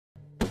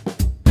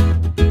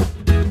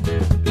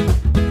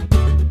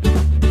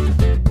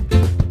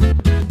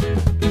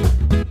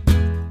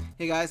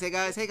Hey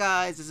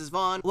guys, this is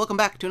Vaughn. Welcome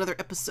back to another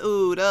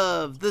episode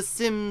of The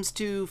Sims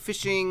 2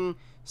 Fishing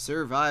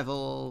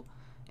Survival.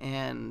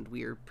 And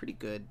we are pretty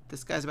good.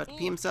 This guy's about to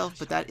pee himself,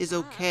 but that is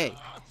okay.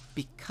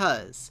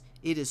 Because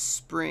it is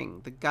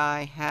spring. The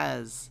guy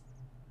has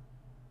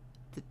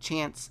the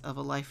chance of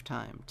a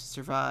lifetime to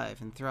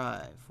survive and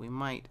thrive. We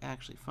might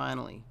actually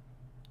finally...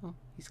 Oh,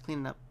 he's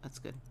cleaning up. That's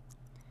good.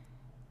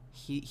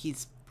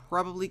 He's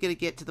probably going to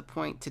get to the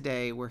point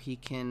today where he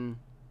can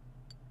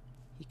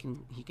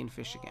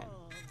fish again.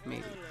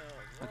 Maybe.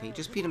 Okay, he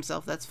just peed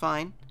himself. That's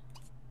fine.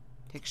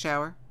 Take a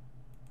shower.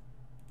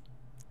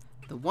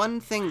 The one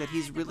thing that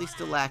he's really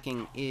still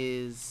lacking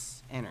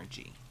is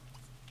energy.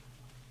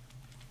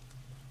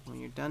 When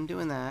you're done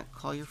doing that,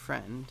 call your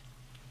friend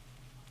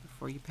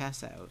before you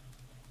pass out.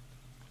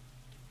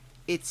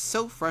 It's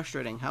so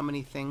frustrating how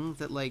many things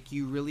that, like,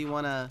 you really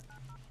want to...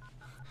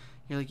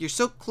 You're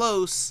so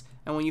close,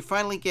 and when you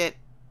finally get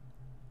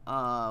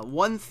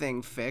one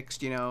thing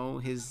fixed, you know,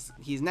 he's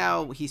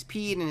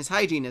peed and his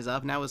hygiene is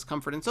up. Now his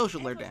comfort and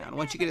social are down.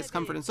 Once you get his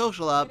comfort and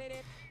social up,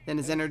 then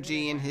his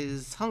energy and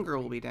his hunger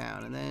will be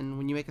down. And then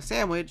when you make a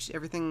sandwich,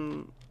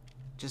 everything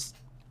just...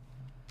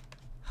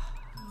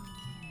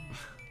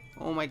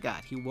 Oh my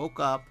god, he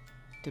woke up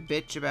to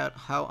bitch about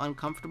how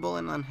uncomfortable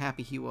and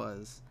unhappy he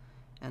was,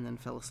 and then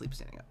fell asleep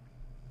standing up.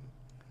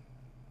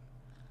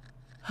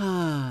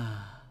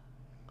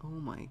 Oh,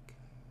 Mike.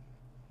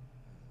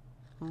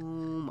 Oh,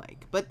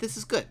 Mike. But this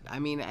is good. I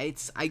mean, I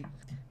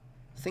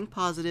think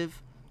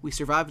positive. We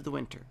survived the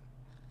winter.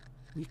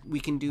 We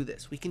can do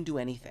this. We can do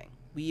anything.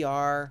 We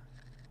are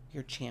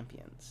your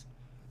champions.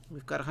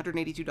 We've got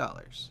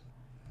 $182.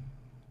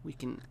 We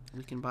can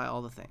buy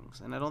all the things.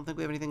 And I don't think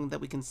we have anything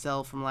that we can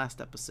sell from last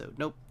episode.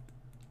 Nope.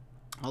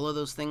 All of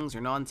those things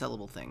are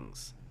non-sellable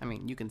things. I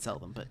mean, you can sell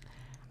them, but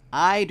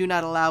I do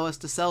not allow us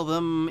to sell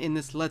them in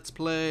this Let's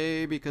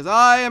Play because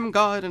I am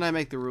God and I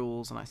make the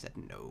rules. And I said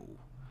no.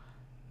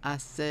 I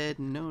said,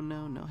 no,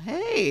 no, no.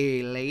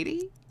 Hey,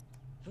 lady.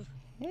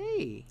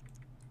 Hey.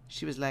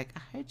 She was like, I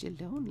heard you're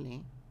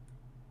lonely.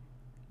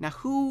 Now,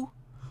 who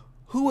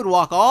would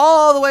walk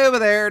all the way over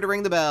there to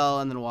ring the bell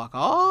and then walk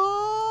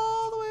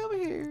all the way over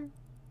here?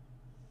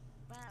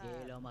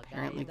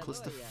 Apparently,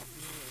 Calista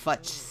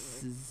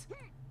Futches.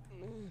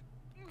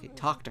 Okay,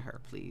 talk to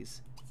her,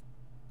 please.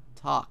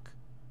 Talk.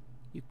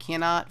 You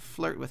cannot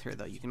flirt with her,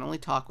 though. You can only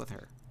talk with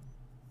her.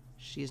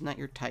 She is not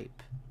your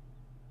type.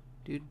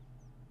 Dude.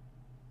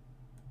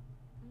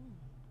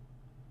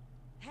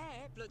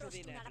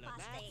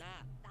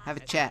 Have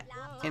a chat.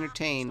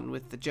 Entertain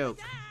with the joke.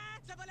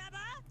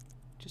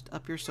 Just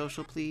up your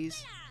social,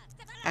 please.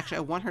 Actually,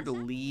 I want her to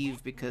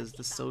leave because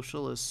the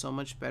social is so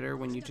much better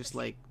when you just,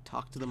 like,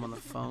 talk to them on the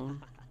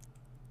phone.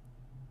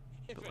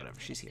 But whatever,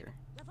 she's here.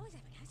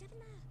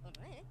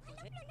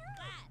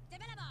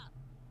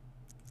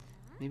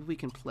 Maybe we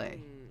can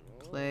play.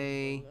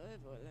 Play.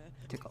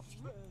 Tickle.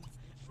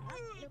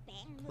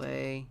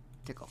 Play.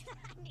 Tickle.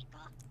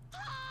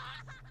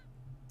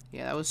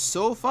 Yeah, that was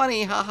so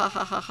funny. Ha ha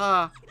ha ha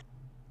ha.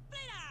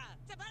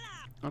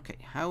 Okay,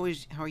 how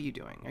are you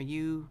doing?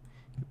 You're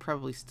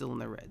probably still in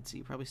the red, so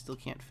you probably still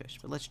can't fish.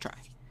 But let's try.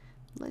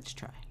 Let's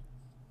try.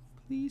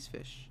 Please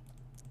fish.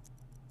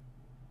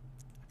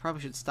 I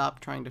probably should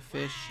stop trying to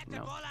fish.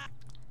 No.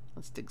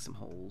 Let's dig some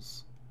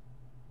holes.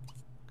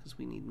 Because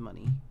we need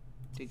money.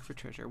 Dig for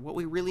treasure. What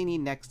we really need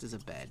next is a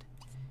bed.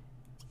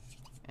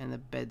 And the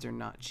beds are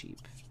not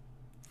cheap.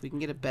 If we can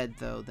get a bed,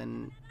 though,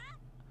 then...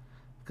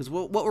 Because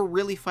what we're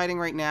really fighting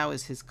right now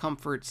is his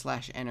comfort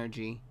 /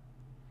 energy.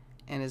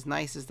 And as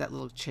nice as that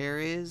little chair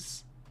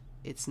is,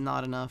 it's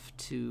not enough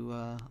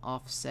to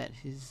offset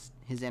his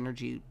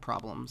energy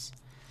problems.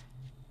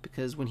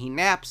 Because when he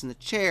naps in the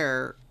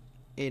chair,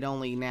 it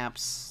only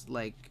naps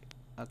like,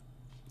 I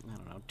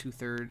don't know,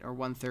 2/3 or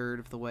 1/3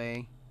 of the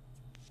way.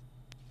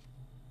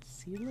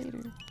 See you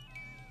later.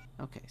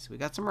 Okay, so we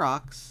got some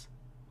rocks.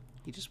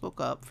 He just woke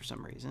up for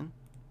some reason.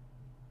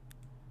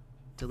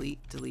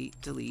 Delete,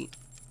 delete, delete.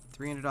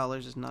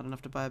 $300 is not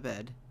enough to buy a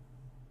bed.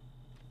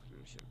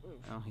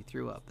 Oh, he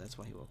threw up. That's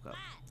why he woke up.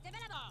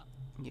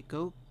 Yeah,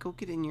 go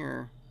get in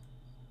your...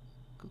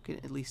 Go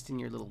get at least in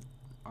your little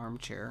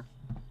armchair.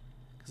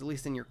 Because at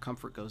least then your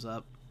comfort goes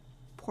up.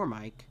 Poor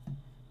Mike.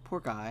 Poor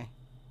guy.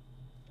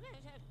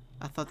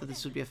 I thought that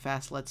this would be a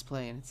fast Let's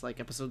Play, and it's like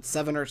episode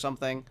 7 or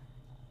something.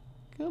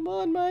 Come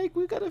on, Mike.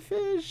 We gotta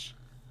fish.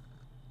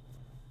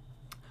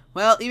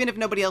 Well, even if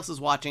nobody else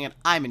is watching it,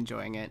 I'm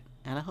enjoying it.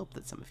 And I hope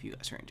that some of you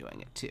guys are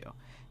enjoying it, too.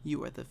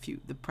 You are the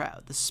few, the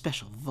proud, the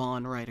special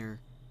Vaughn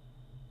writer.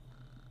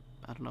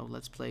 I don't know,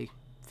 Let's Play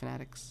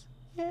fanatics.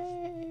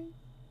 Yay!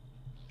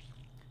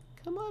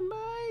 Come on,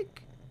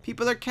 Mike!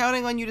 People are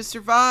counting on you to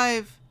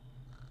survive!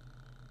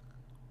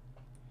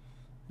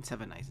 Let's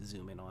have a nice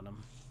zoom in on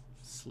him.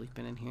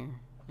 Sleeping in here,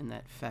 in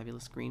that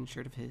fabulous green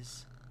shirt of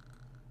his.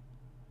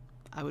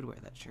 I would wear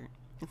that shirt.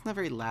 It's not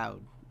very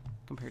loud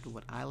compared to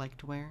what I like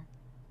to wear,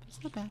 but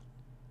it's not bad.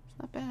 It's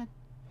not bad.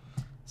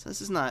 So this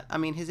is not, I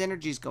mean, his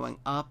energy's going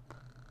up.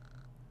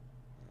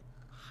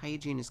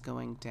 Hygiene is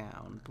going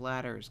down.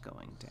 Bladder is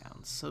going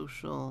down.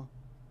 Social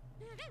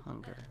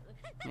Hunger.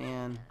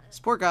 Man. This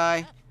poor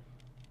guy.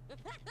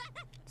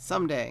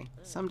 Someday.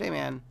 Someday,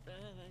 man.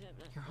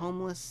 You're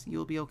homeless.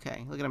 You'll be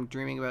okay. Look at him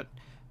dreaming about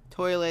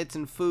toilets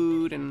and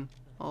food and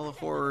all the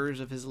horrors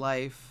of his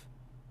life.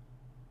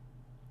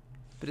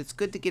 But it's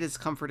good to get his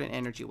comfort and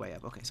energy way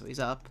up. Okay, so he's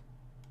up.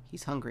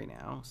 He's hungry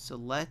now. So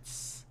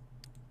let's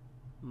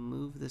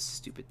move this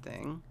stupid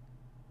thing.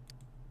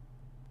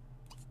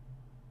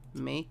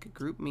 Make a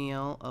group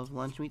meal of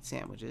lunch meat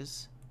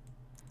sandwiches.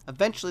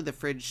 Eventually the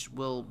fridge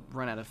will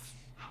run out of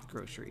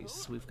groceries.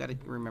 So we've got to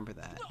remember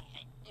that.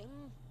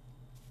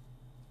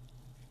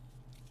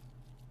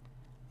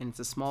 And it's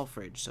a small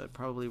fridge, so it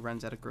probably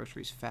runs out of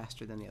groceries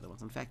faster than the other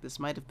ones. In fact, this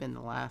might have been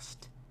the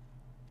last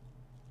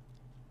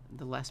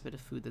bit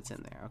of food that's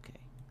in there. Okay.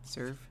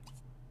 Serve.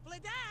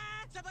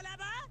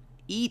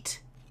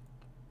 Eat!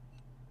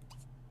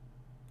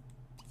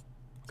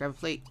 Grab a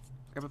plate.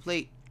 Grab a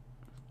plate.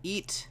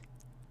 Eat!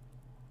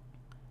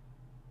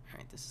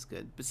 Alright, this is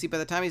good. But see, by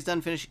the time he's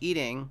done finish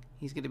eating,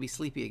 he's going to be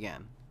sleepy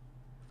again.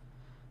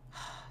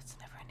 It's a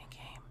never-ending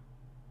game.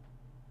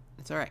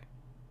 It's alright.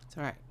 It's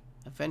alright.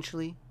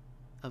 Eventually,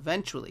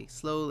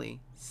 slowly,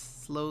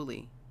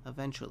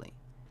 eventually.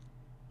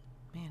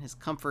 Man, his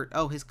comfort...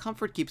 Oh, his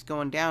comfort keeps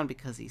going down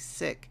because he's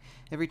sick.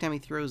 Every time he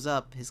throws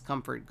up, his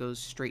comfort goes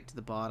straight to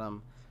the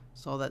bottom.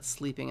 So all that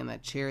sleeping in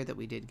that chair that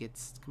we did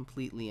gets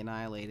completely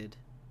annihilated.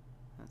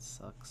 That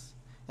sucks.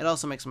 It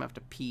also makes him have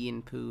to pee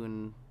and poo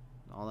and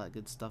all that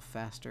good stuff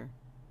faster.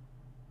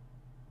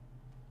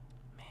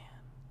 Man.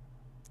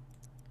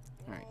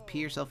 Alright, pee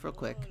yourself real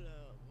quick.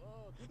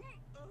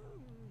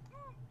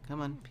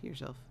 Come on, pee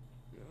yourself.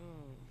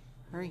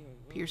 Hurry,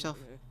 pee yourself.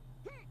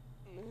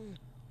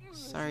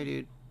 Sorry,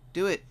 dude.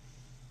 Do it.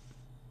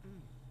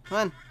 Come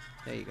on.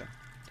 There you go.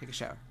 Take a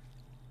shower.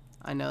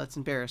 I know that's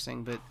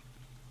embarrassing, but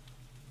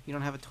you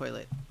don't have a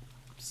toilet.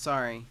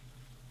 Sorry.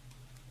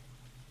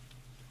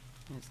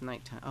 It's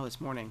nighttime. Oh,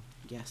 it's morning.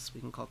 Yes, we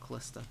can call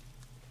Callista.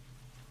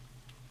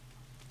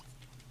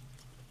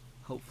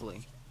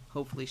 Hopefully.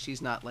 Hopefully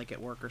she's not, like,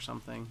 at work or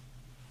something.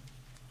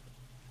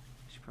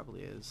 She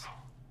probably is.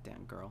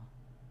 Damn girl.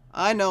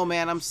 I know,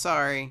 man. I'm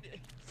sorry.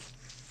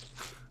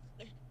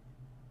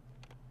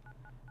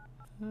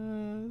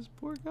 This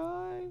poor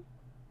guy.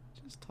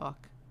 Just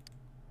talk.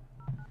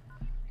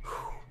 Whew.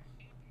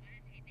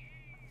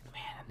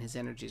 Man, his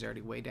energy's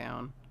already way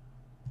down.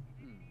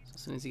 So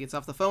as soon as he gets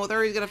off the phone with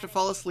her, he's gonna have to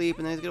fall asleep,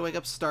 and then he's gonna wake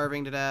up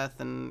starving to death,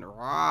 and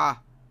raw.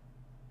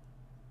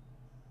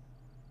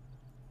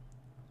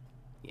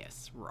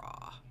 Yes,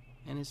 raw.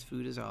 And his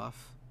food is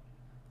off.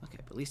 Okay,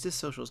 but at least his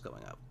social's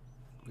going up.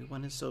 We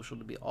want his social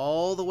to be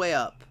all the way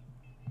up.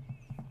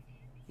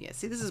 Yeah,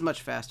 see, this is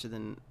much faster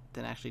than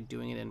actually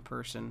doing it in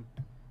person.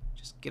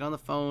 Just get on the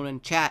phone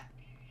and chat.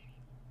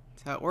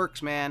 That's how it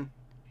works, man.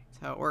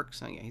 That's how it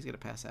works. Oh, yeah, he's gonna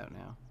pass out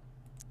now.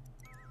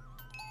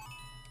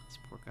 This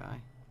poor guy.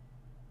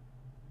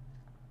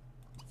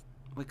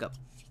 Wake up.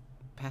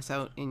 Pass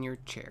out in your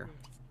chair.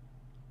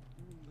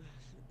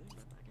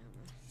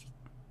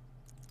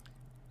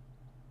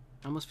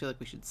 I almost feel like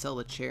we should sell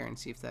the chair and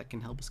see if that can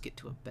help us get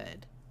to a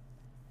bed.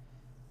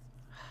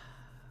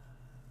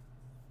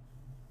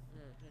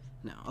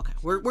 No, okay.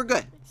 We're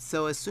good.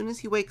 So as soon as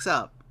he wakes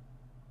up,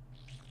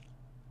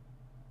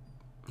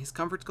 his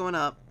comfort's going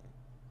up,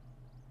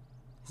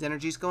 his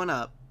energy's going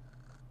up,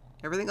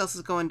 everything else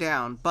is going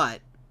down, but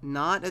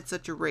not at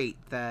such a rate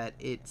that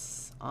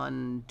it's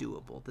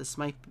undoable. This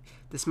might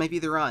be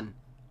the run.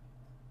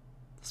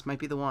 This might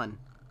be the one.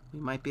 We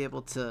might be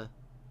able to...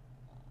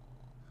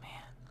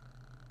 Man.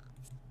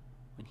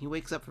 When he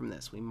wakes up from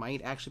this, we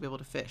might actually be able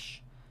to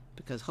fish.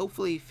 Because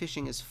hopefully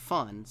fishing is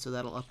fun, so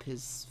that'll up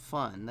his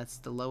fun. That's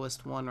the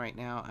lowest one right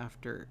now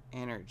after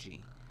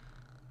energy.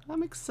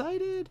 I'm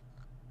excited!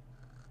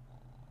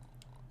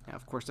 Now,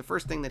 of course, the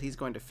first thing that he's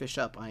going to fish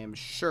up, I am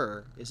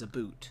sure, is a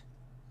boot.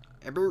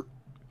 A boot!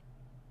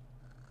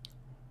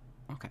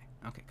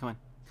 Okay,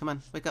 come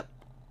on, wake up.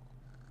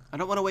 I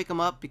don't want to wake him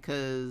up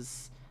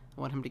because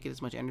I want him to get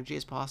as much energy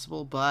as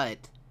possible,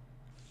 but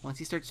once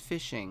he starts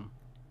fishing,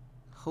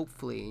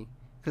 hopefully...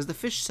 Because the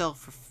fish sell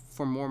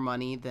for more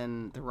money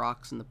than the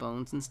rocks and the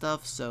bones and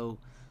stuff, so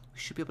we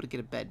should be able to get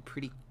a bed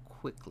pretty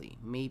quickly.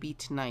 Maybe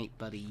tonight,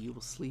 buddy, you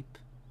will sleep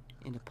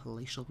in a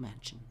palatial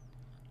mansion.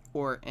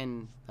 Or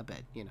in a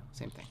bed, you know,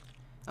 same thing.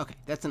 Okay,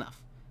 that's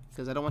enough.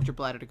 Because I don't want your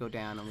bladder to go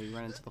down and we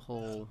run into the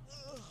whole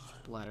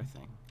bladder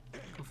thing.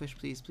 Go fish,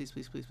 please, please,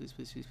 please, please, please,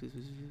 please, please, please,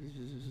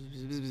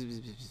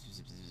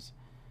 please.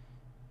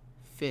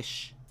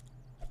 Fish.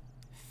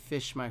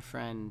 Fish, my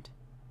friend.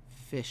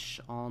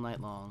 Fish all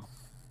night long.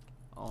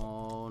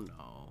 Oh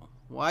no.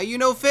 Why you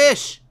no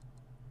fish?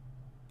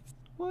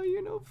 Why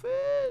you no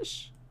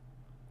fish?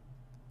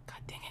 God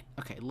dang it.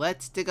 Okay,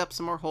 let's dig up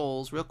some more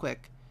holes real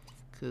quick.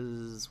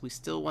 Because we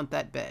still want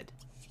that bed.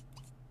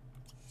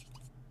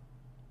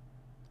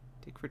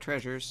 Dig for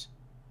treasures.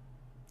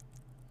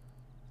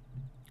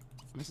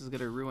 This is going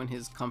to ruin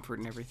his comfort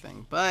and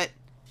everything. But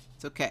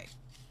it's okay.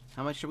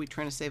 How much are we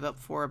trying to save up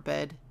for a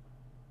bed?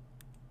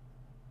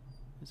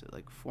 Is it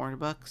like 400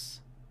 bucks?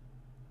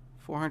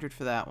 400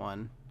 for that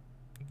one.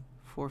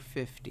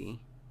 450.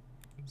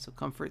 So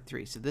comfort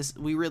 3. So this,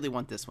 we really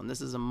want this one.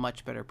 This is a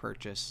much better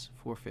purchase.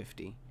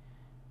 450.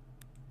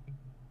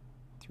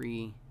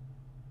 3.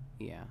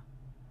 Yeah.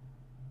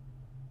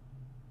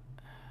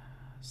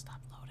 Stop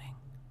loading.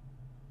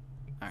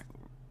 Alright.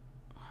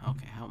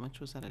 Okay, how much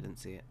was that? I didn't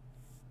see it.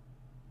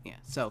 Yeah,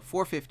 so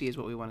 450 is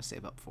what we want to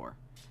save up for.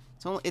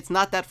 So it's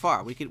not that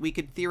far. We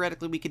could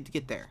theoretically we could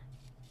get there.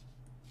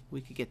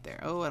 We could get there.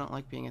 Oh, I don't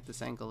like being at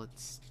this angle.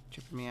 It's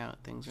tripping me out.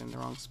 Things are in the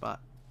wrong spot.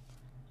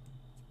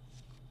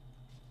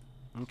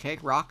 Okay,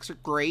 rocks are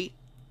great.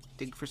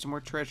 Dig for some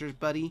more treasures,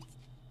 buddy.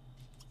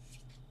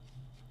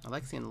 I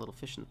like seeing the little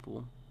fish in the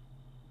pool.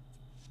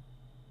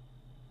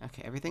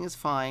 Okay, everything is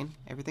fine.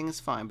 Everything is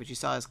fine, but you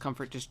saw his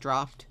comfort just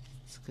dropped.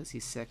 It's because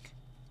he's sick.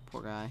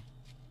 Poor guy.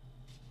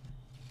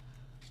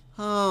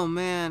 Oh,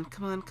 man.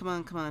 Come on, come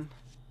on, come on.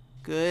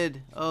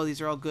 Good. Oh,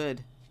 these are all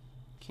good.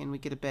 Can we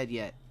get a bed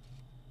yet?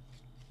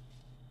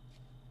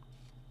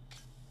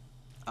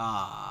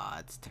 Ah,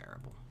 it's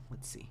terrible.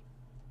 Let's see.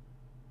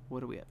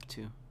 What are we up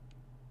to?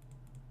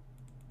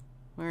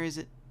 Where is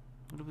it?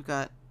 What have we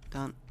got?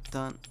 Dun,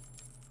 dun.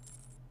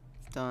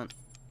 Dun.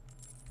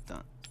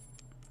 Dun.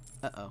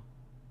 Uh-oh.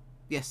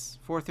 Yes,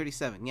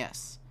 437.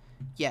 Yes.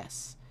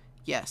 Yes.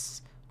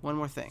 Yes. One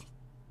more thing.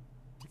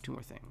 2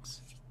 more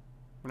things.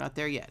 We're not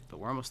there yet, but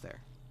we're almost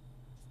there.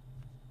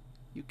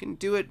 You can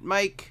do it,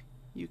 Mike.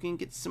 You can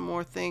get some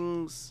more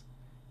things.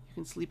 You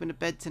can sleep in a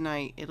bed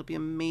tonight. It'll be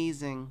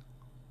amazing.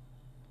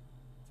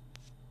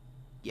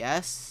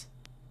 Yes.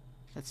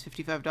 That's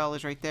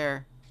 $55 right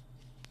there.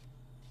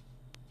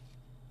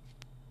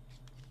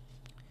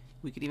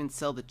 We could even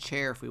sell the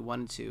chair if we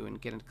wanted to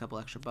and get a couple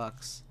extra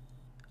bucks.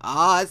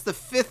 Ah, it's the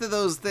 5th of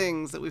those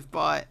things that we've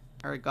bought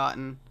or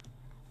gotten.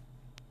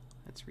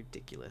 That's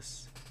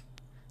ridiculous.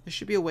 There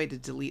should be a way to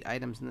delete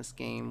items in this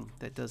game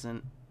that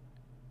doesn't...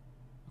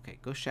 Okay,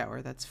 go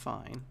shower. That's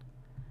fine.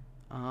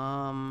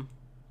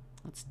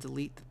 Let's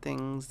delete the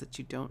things that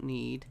you don't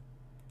need.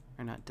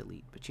 Or not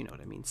delete, but you know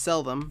what I mean.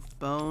 Sell them.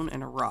 Bone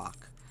and a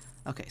rock.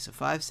 Okay, so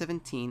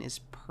 517 is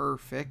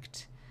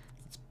perfect.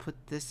 Let's put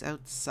this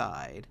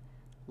outside.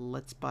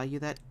 Let's buy you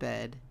that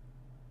bed.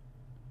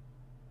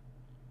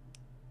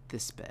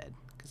 This bed,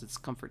 because it's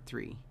comfort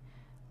 3.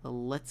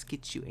 Let's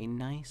get you a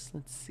nice,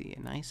 let's see, a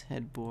nice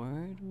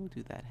headboard. We'll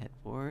do that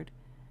headboard.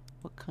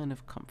 What kind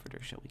of comforter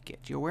shall we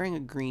get? You're wearing a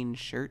green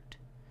shirt,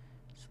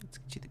 so let's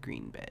get you the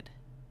green bed.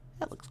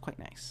 That looks quite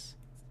nice.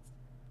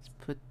 Let's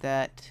put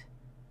that...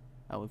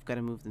 Oh, we've got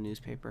to move the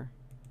newspaper.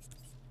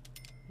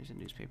 There's a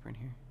newspaper in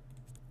here.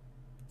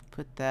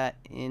 Put that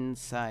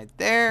inside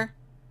there.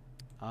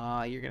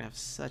 Ah, you're going to have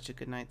such a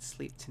good night's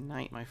sleep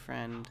tonight, my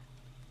friend.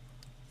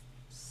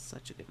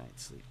 Such a good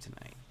night's sleep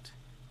tonight.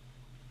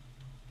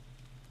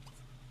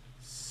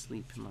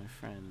 Sleep, my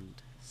friend.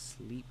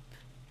 Sleep.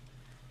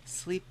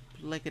 Sleep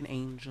like an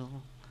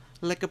angel.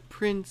 Like a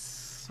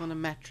prince on a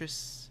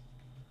mattress.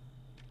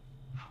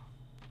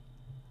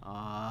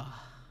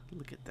 Ah,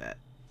 look at that.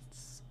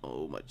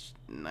 So much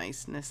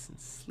niceness and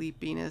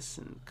sleepiness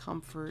and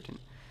comfort and...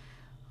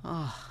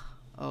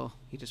 Oh,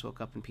 he just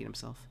woke up and peed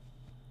himself.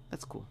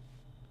 That's cool.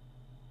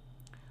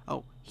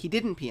 Oh, he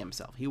didn't pee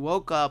himself. He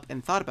woke up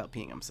and thought about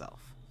peeing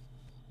himself.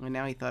 And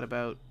now he thought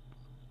about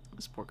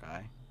this poor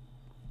guy.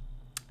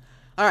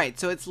 Alright,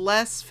 so it's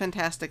less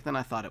fantastic than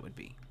I thought it would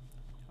be.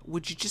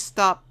 Would you just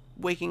stop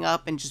waking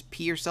up and just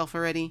pee yourself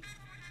already?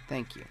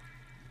 Thank you.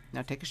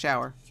 Now take a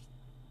shower.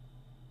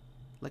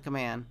 Like a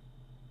man.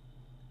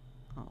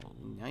 Oh,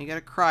 now you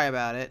gotta cry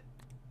about it.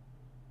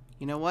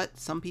 You know what?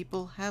 Some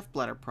people have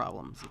bladder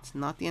problems. It's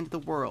not the end of the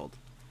world.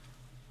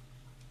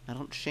 I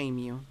don't shame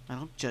you. I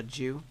don't judge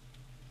you.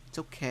 It's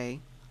okay.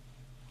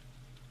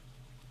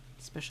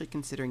 Especially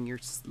considering your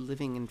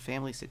living and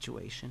family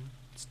situation.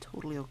 It's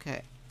totally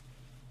okay.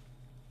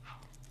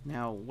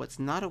 Now, what's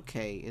not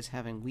okay is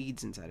having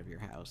weeds inside of your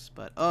house.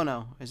 But, oh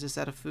no. Is this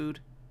out of food?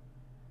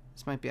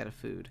 This might be out of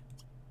food.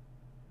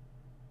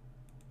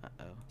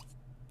 Uh-oh.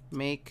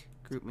 Make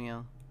group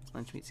meal.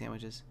 Lunch meat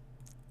sandwiches.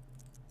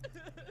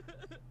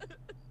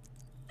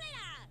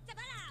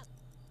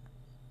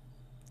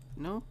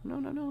 No, no,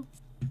 no, no.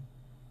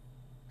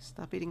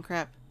 Stop eating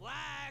crap.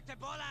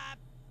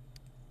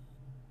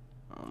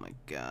 Oh my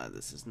god,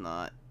 this is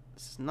not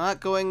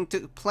going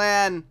to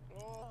plan.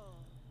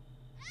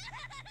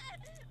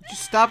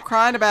 Just stop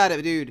crying about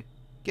it, dude.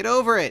 Get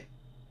over it.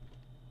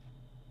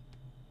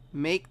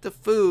 Make the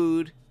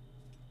food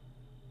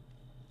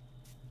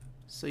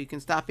so you can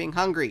stop being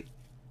hungry.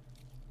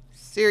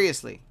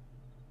 Seriously.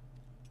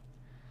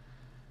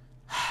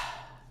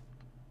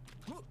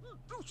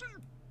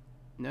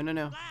 No, no,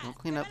 no. Don't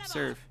clean up.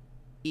 Serve.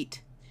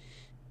 Eat.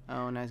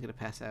 Oh, now he's gonna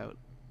pass out.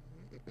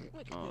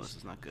 Oh, this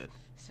is not good.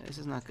 This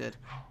is not good.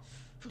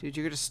 Dude,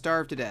 you're gonna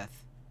starve to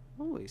death.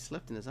 Oh, he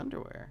slept in his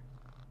underwear.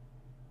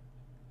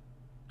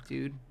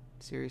 Dude,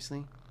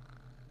 seriously?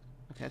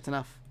 Okay, that's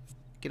enough.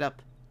 Get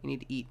up. You need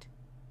to eat.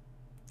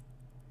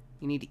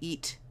 You need to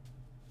eat.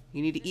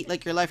 You need to eat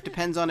like your life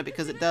depends on it,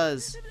 because it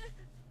does.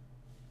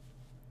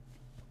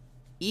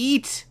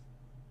 Eat!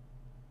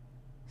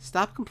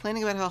 Stop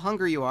complaining about how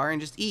hungry you are and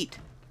just eat.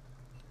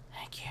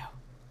 Thank you.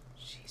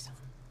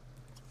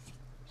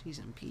 Jeez,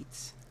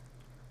 Pete's.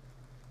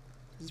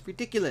 This is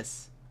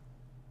ridiculous.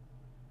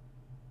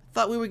 I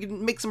thought we were going to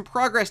make some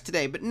progress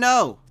today, but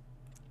no.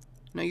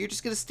 No, you're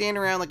just going to stand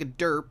around like a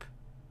derp.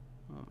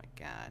 Oh my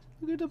god.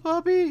 Look at the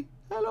puppy.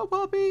 Hello,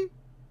 puppy.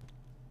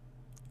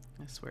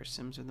 I swear,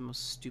 Sims are the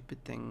most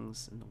stupid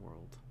things in the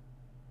world.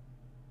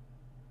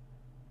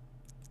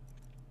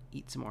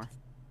 Eat some more.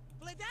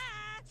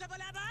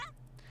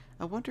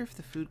 I wonder if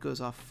the food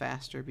goes off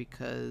faster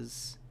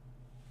because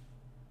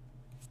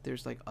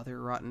there's like other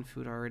rotten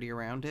food already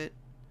around it.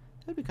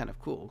 That'd be kind of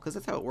cool, because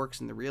that's how it works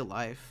in the real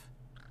life.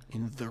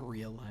 In the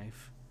real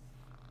life.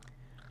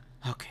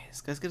 Okay,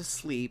 this guy's gonna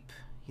sleep.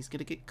 He's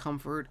gonna get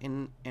comfort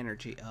and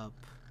energy up.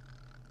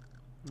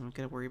 I'm not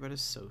gonna worry about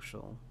his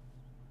social.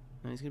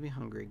 And he's gonna be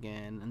hungry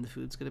again, and the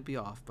food's gonna be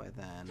off by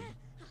then.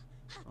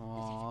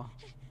 Aww.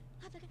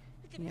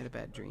 He had a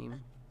bad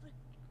dream.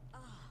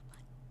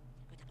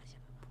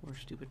 Poor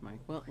stupid Mike.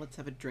 Well, let's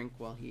have a drink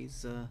while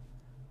he's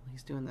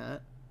doing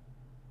that.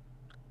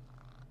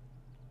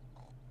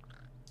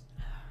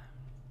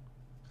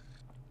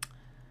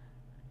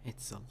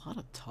 It's a lot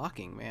of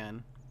talking,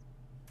 man.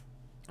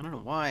 I don't know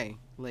why.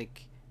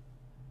 Like,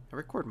 I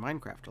record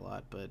Minecraft a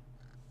lot, but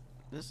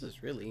this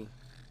is really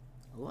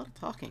a lot of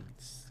talking.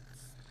 It's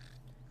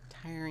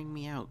tiring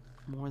me out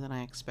more than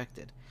I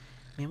expected.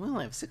 Man, we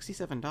only have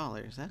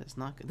 $67. That is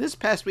not good. This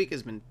past week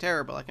has been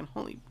terrible. I can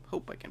only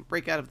hope I can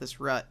break out of this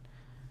rut.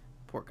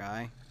 Poor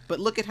guy. But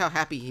look at how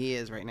happy he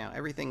is right now.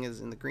 Everything is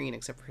in the green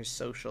except for his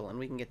social, and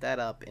we can get that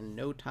up in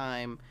no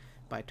time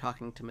by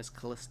talking to Miss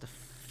Callista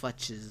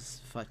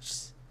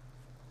Fucks.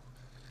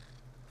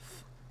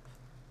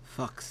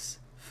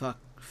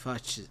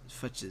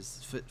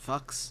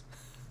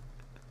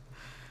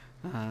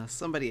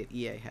 Somebody at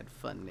EA had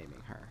fun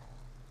naming her.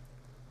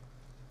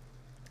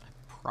 I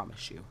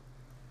promise you.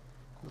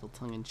 Little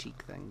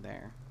tongue-in-cheek thing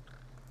there.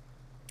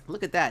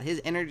 Look at that. His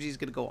energy is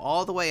going to go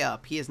all the way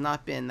up. He has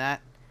not been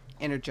that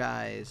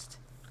energized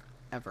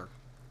ever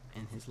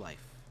in his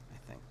life, I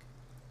think.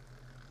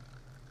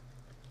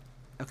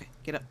 Okay,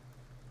 get up.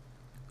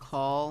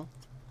 Call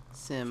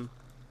Sim.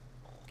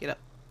 Get up.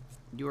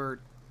 You're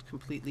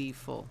completely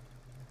full.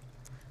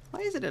 Why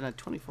is it at a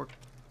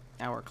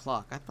 24-hour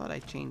clock? I thought I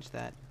changed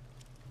that.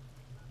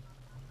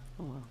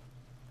 Oh well.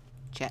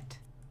 Chat.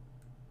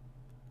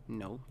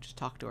 No, just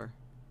talk to her.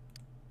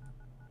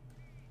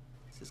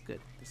 This is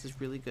good. This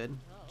is really good.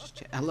 Just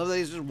chat. I love that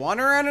he's just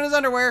wandering around in his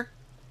underwear.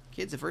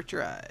 Kids, avert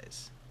your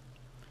eyes.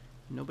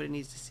 Nobody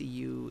needs to see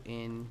you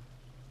in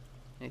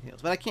anything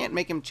else. But I can't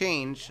make him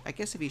change. I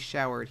guess if he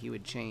showered, he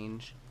would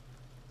change.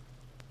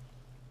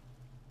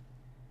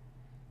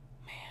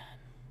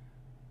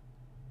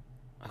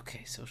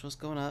 Okay, social's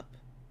going up.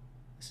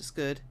 This is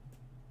good.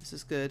 This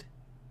is good.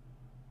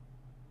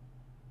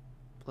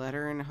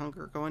 Bladder and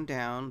hunger going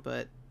down,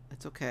 but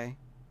that's okay.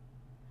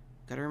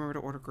 Gotta remember to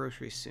order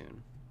groceries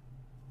soon.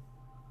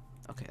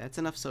 Okay, that's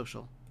enough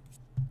social.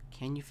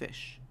 Can you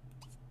fish?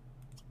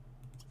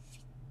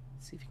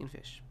 Let's see if you can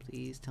fish.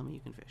 Please tell me you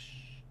can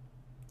fish.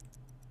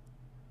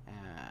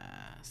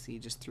 See, he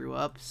just threw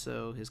up,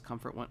 so his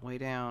comfort went way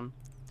down.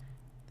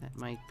 That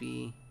might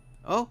be...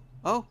 Oh!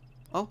 Oh!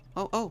 Oh!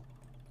 Oh! Oh!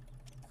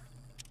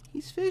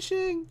 He's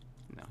fishing!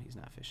 No, he's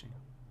not fishing.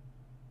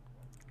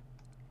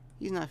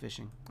 He's not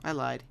fishing. I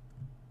lied.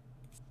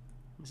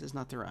 This is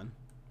not the run.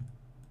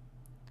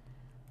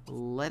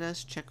 Let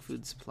us check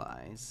food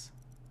supplies.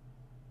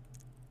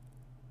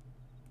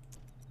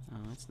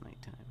 Oh, it's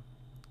nighttime.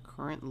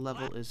 Current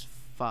level is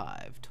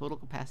 5. Total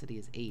capacity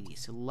is 80.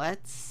 So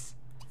let's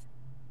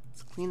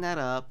clean that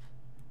up.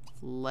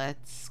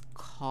 Let's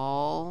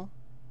call...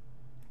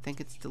 I think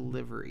it's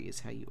delivery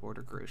is how you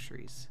order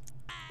groceries.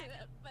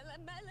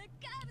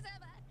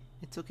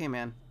 It's okay,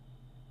 man.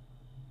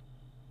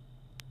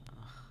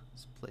 Ugh,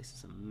 this place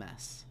is a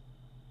mess.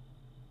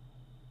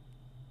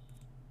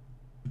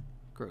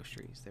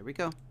 Groceries. There we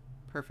go.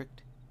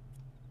 Perfect.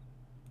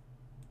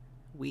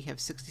 We have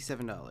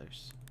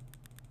 $67.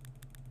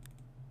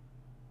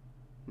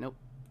 Nope.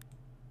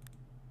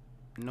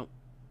 Nope.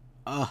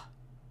 Ugh.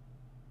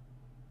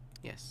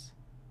 Yes.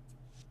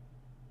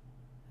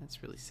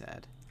 That's really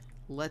sad.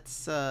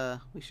 Let's,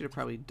 we should have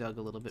probably dug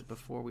a little bit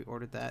before we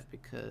ordered that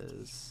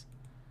because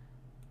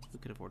we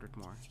could have ordered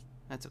more.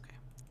 That's okay.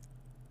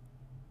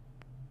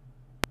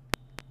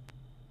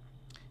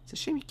 It's a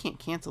shame you can't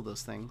cancel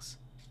those things.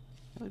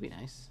 That would be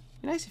nice.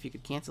 It'd be nice if you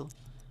could cancel.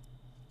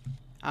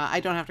 I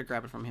don't have to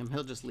grab it from him.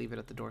 He'll just leave it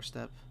at the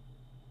doorstep.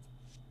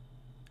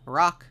 A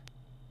rock.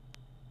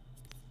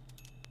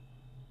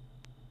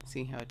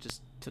 See how it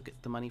just took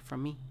the money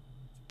from me?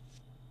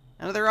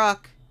 Another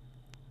rock.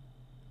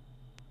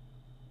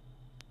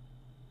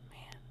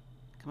 Man.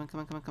 Come on, come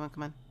on, come on, come on,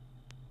 come on.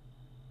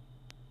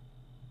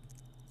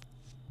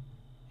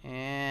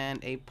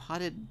 And a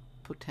potted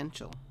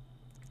potential.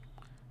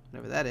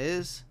 Whatever that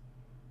is.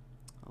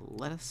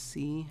 Let us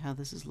see how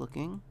this is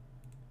looking.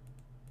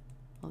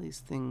 All these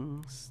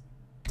things.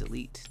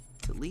 Delete.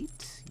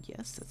 Delete.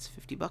 Yes, that's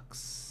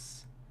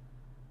 $50.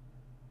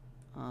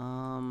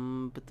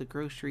 But the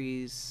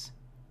groceries...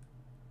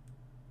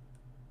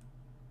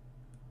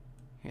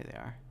 Here they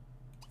are.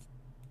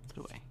 Put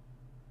away.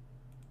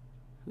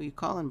 Who you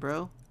calling,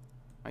 bro?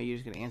 Are you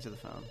just gonna answer the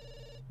phone?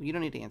 Well, you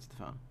don't need to answer the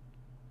phone.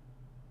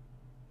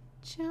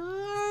 Charlie!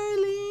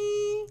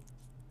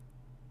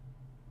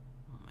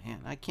 Oh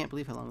man, I can't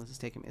believe how long this is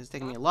taking me. It's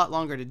taking me a lot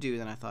longer to do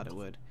than I thought it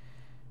would.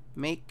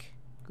 Make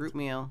group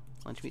meal,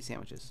 lunch meat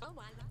sandwiches.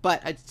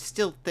 But I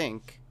still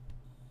think...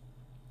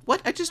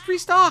 What? I just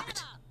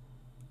restocked!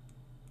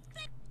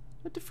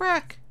 What the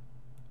frack?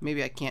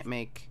 Maybe I can't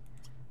make...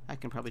 I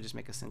can probably just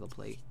make a single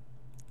plate.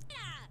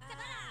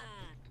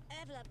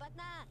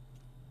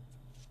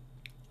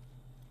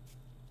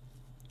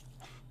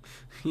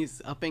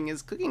 He's upping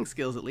his cooking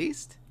skills at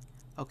least.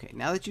 Okay,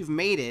 now that you've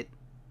made it,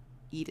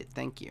 eat it.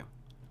 Thank you.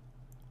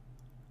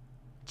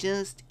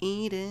 Just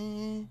eat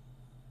it.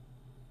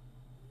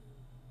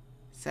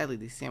 Sadly,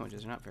 these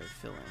sandwiches are not very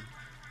filling.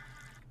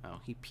 Oh,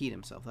 he peed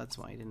himself. That's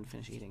why he didn't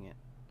finish eating it.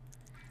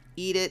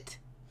 Eat it.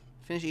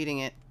 Finish eating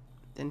it.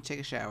 Then take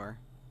a shower.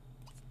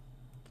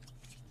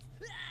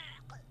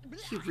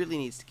 He really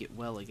needs to get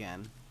well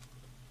again.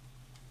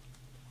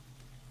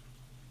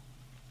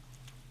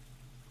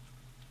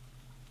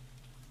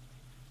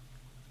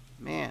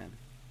 Man.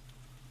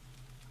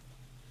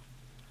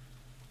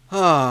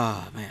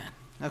 Oh, man.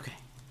 Okay.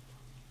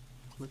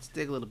 Let's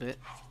dig a little bit.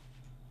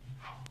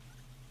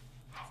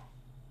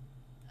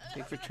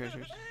 Dig for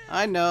treasures.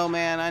 I know,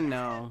 man. I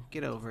know.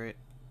 Get over it.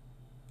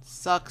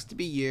 Sucks to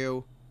be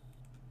you.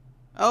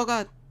 Oh,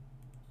 God.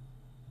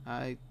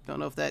 I don't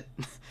know if that...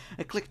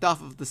 I clicked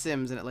off of The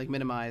Sims and it, like,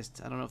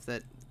 minimized. I don't know if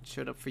that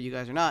showed up for you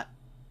guys or not.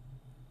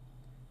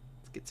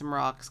 Let's get some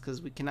rocks,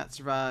 because we cannot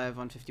survive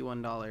on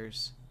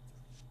 $51.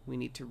 We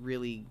need to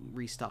really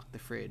restock the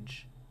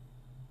fridge.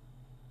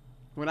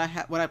 When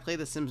I play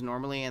The Sims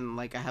normally, and,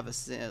 like, I have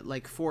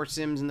like 4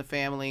 Sims in the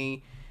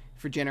family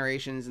for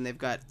generations, and they've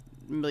got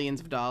millions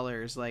of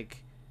dollars,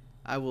 like,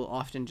 I will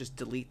often just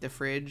delete the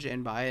fridge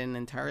and buy an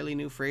entirely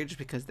new fridge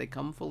because they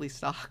come fully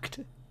stocked.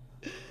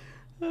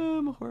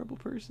 I'm a horrible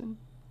person.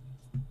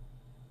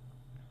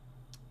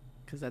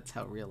 Because that's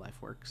how real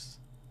life works.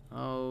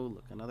 Oh,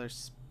 look, another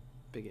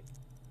spigot.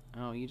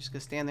 Oh, you just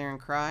gonna stand there and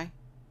cry?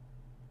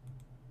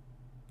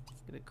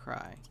 Gonna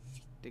cry.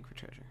 Dig for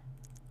treasure.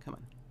 Come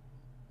on.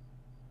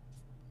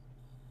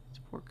 This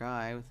poor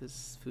guy with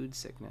his food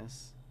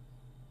sickness.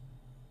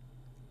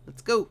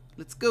 Let's go!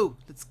 Let's go!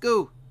 Let's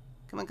go!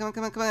 Come on, come on,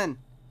 come on, come on!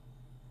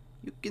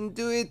 You can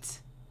do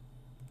it!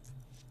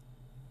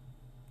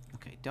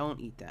 Okay, don't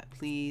eat that.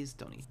 Please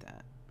don't eat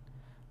that.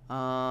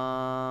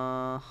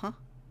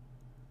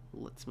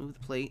 Let's move the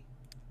plate.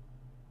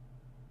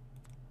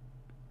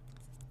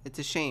 It's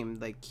a shame,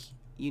 like,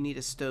 you need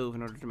a stove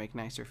in order to make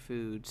nicer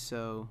food,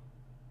 so...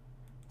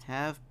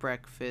 Have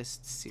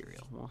breakfast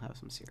cereal. We'll have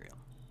some cereal.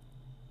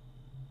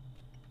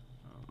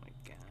 Oh my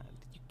god.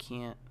 You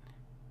can't...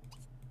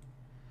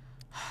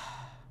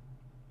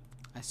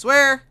 I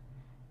swear!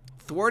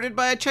 Thwarted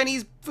by a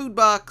Chinese food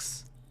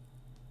box!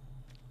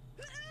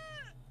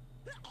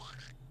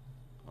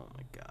 Oh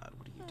my god,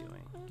 what are you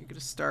doing? You're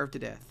gonna starve to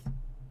death.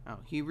 Oh,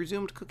 he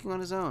resumed cooking on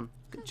his own.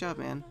 Good job,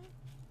 man.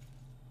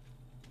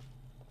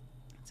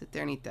 Sit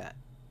there and eat that.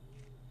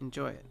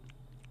 Enjoy it.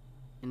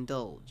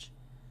 Indulge.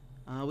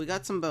 We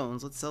got some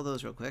bones. Let's sell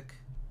those real quick.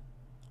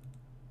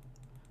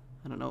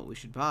 I don't know what we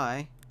should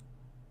buy.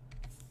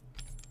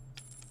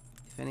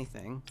 If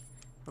anything.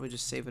 Probably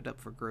just save it up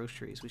for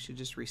groceries. We should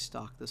just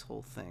restock this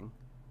whole thing.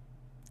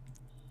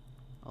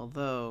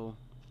 Although,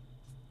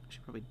 I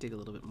should probably dig a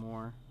little bit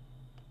more.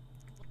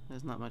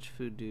 There's not much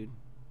food, dude.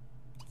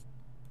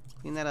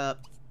 Clean that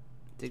up.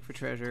 Dig for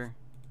treasure.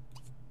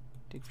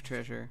 Dig for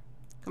treasure.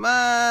 Come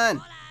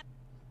on!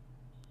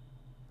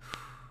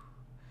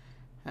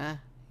 Huh?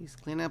 He's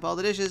cleaning up all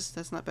the dishes.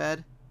 That's not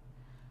bad.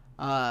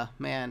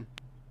 Man.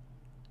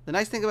 The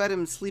nice thing about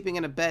him sleeping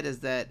in a bed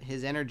is that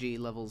his energy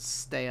levels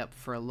stay up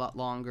for a lot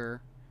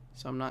longer.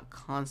 So I'm not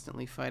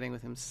constantly fighting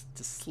with him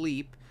to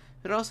sleep.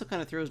 But it also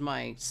kind of throws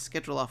my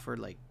schedule off for,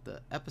 like,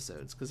 the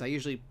episodes. Because I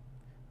usually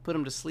put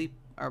him to sleep,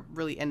 or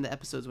really end the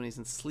episodes when he's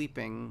in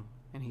sleeping.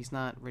 And he's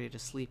not ready to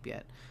sleep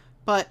yet.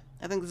 But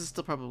I think this is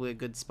still probably a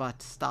good spot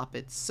to stop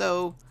it.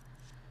 So,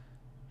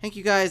 thank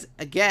you guys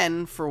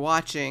again for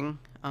watching.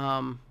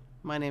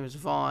 My name is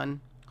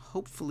Vaughn.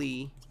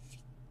 Hopefully,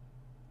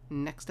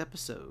 next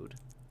episode,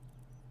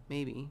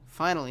 maybe,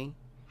 finally,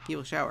 he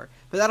will shower.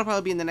 But that'll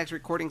probably be in the next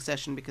recording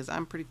session because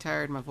I'm pretty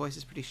tired, my voice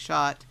is pretty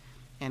shot,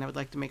 and I would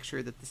like to make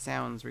sure that the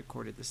sound's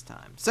recorded this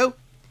time. So,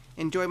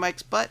 enjoy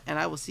Mike's butt, and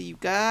I will see you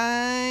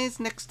guys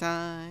next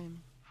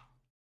time.